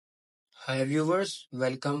Hi viewers,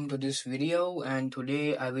 welcome to this video and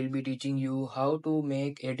today I will be teaching you how to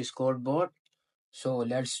make a Discord bot. So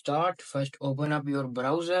let's start. First open up your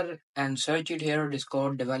browser and search it here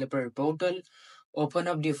Discord developer portal. Open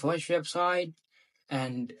up the first website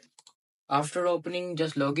and after opening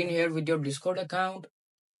just log in here with your Discord account.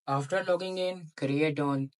 After logging in,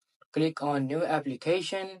 click on new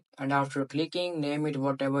application and after clicking name it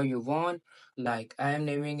whatever you want. Like I am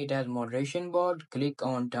naming it as moderation bot. Click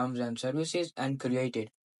on terms and services and create it.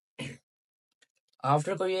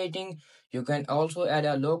 After creating, you can also add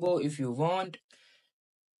a logo if you want.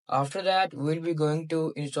 After that, we'll be going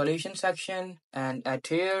to installation section and at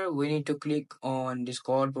here we need to click on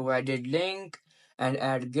Discord provided link and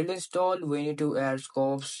at guild install we need to add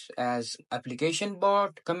scopes as application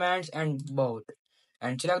bot, commands and bot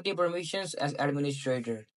and select the permissions as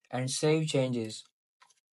administrator and save changes.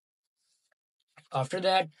 After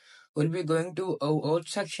that, we'll be going to OAuth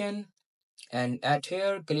section and at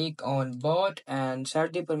here click on bot and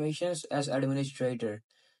set the permissions as administrator.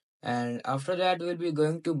 And after that, we'll be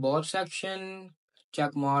going to bot section,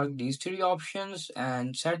 check mark these three options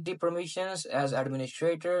and set the permissions as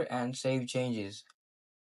administrator and save changes.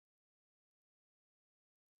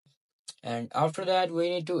 And after that, we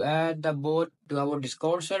need to add the bot to our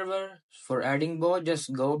Discord server. For adding bot,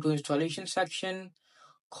 just go to installation section,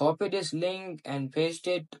 copy this link and paste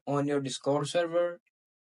it on your Discord server,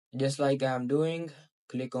 just like I'm doing.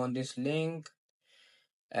 Click on this link,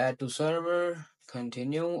 add to server,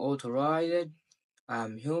 continue, authorize it.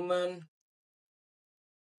 I'm human.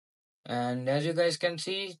 And as you guys can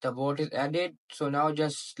see, the bot is added. So now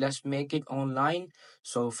just let's make it online.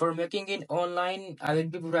 So for making it online, I will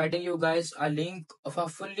be providing you guys a link of a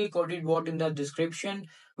fully coded bot in the description,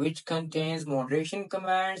 which contains moderation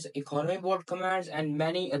commands, economy bot commands, and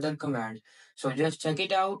many other commands. So just check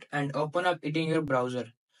it out and open up it in your browser.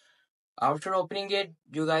 After opening it,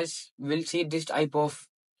 you guys will see this type of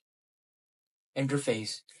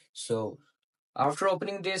interface. So after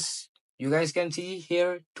opening this, you guys can see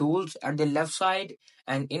here tools at the left side,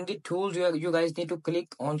 and in the tools you guys need to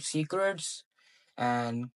click on secrets.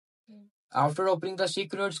 And after opening the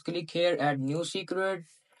secrets, click here add new secret,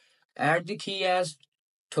 add the key as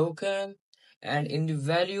token, and in the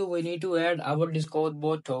value we need to add our Discord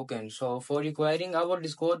bot token. So for requiring our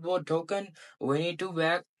Discord bot token, we need to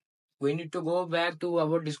go back to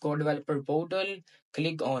our Discord developer portal,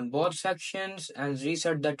 click on bot sections and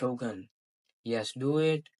reset the token. Yes, do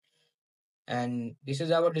it. And this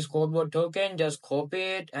is our Discord bot token. Just copy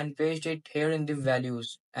it and paste it here in the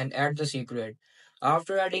values and add the secret.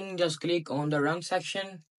 After adding, just click on the run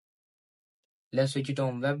section. Let's switch it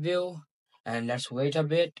on web view and let's wait a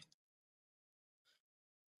bit.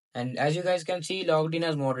 And as you guys can see, logged in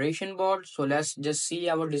as moderation bot. So let's just see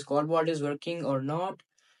our Discord bot is working or not.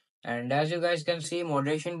 And as you guys can see,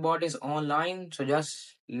 moderation bot is online. So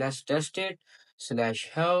just let's test it.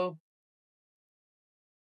 /help.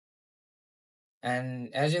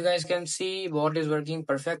 And as you guys can see, bot is working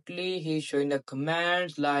perfectly. He's showing the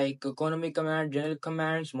commands like economy command, general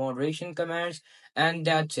commands, moderation commands, and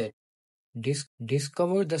that's it.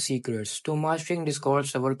 Discover the secrets to mastering Discord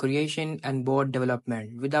server creation and bot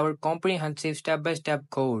development with our comprehensive step-by-step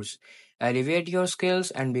course. Elevate your skills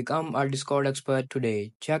and become a Discord expert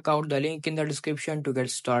today. Check out the link in the description to get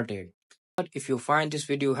started. If you find this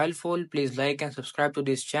video helpful, please like and subscribe to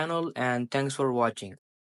this channel and thanks for watching.